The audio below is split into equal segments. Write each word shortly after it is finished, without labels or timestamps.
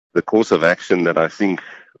The course of action that I think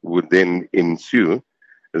would then ensue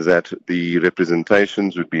is that the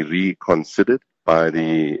representations would be reconsidered by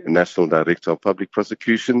the National Director of Public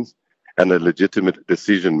Prosecutions and a legitimate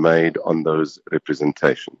decision made on those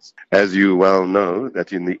representations. As you well know,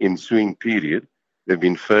 that in the ensuing period, there have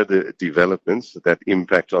been further developments that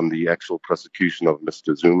impact on the actual prosecution of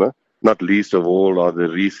Mr. Zuma, not least of all are the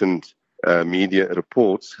recent media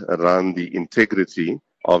reports around the integrity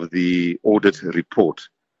of the audit report,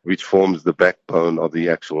 which forms the backbone of the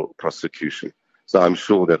actual prosecution. So I'm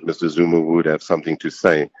sure that Mr. Zuma would have something to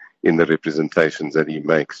say in the representations that he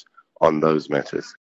makes on those matters.